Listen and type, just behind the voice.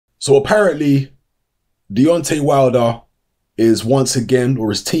So apparently, Deontay Wilder is once again, or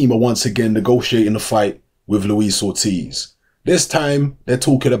his team are once again negotiating a fight with Luis Ortiz. This time, they're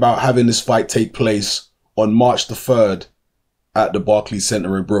talking about having this fight take place on March the 3rd at the Barclays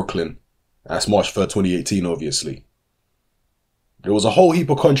Center in Brooklyn. That's March 3rd, 2018, obviously. There was a whole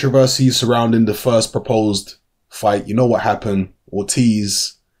heap of controversy surrounding the first proposed fight. You know what happened.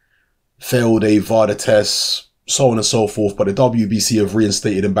 Ortiz failed a VADA test, so on and so forth, but the WBC have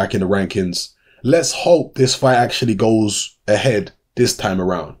reinstated him back in the rankings. Let's hope this fight actually goes ahead this time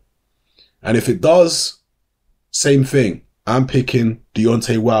around. And if it does, same thing. I'm picking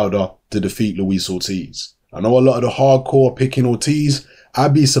Deontay Wilder to defeat Luis Ortiz. I know a lot of the hardcore picking Ortiz.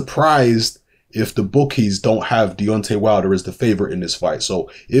 I'd be surprised if the bookies don't have Deontay Wilder as the favorite in this fight. So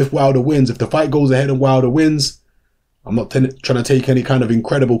if Wilder wins, if the fight goes ahead and Wilder wins, I'm not trying to take any kind of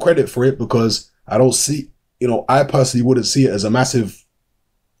incredible credit for it, because I don't see, I personally wouldn't see it as a massive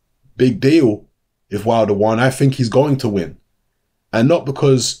big deal if Wilder won. I think he's going to win. And not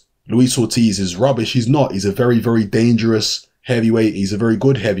because Luis Ortiz is rubbish. He's not. He's a very, very dangerous heavyweight. He's a very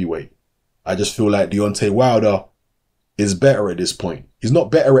good heavyweight. I just feel like Deontay Wilder is better at this point. He's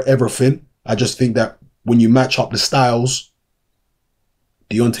not better at everything. I just think that when you match up the styles,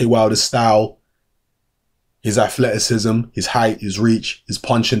 Deontay Wilder's style, his athleticism, his height, his reach, his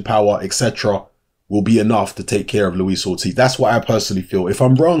punching power, etc. will be enough to take care of Luis Ortiz. That's what I personally feel. If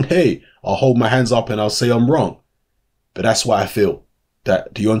I'm wrong, hey, I'll hold my hands up and I'll say I'm wrong. But that's what I feel,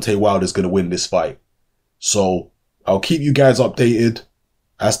 that Deontay Wilder is going to win this fight. So I'll keep you guys updated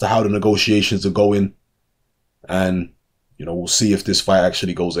as to how the negotiations are going. And, we'll see if this fight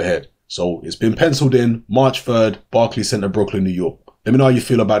actually goes ahead. So it's been penciled in March 3rd, Barclays Center, Brooklyn, New York. Let me know how you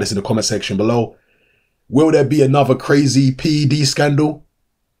feel about this in the comment section below. Will there be another crazy PED scandal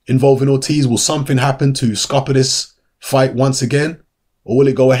involving Ortiz? Will something happen to scupper this fight once again? Or will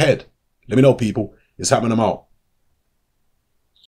it go ahead? Let me know, people. It's happening. I'm out.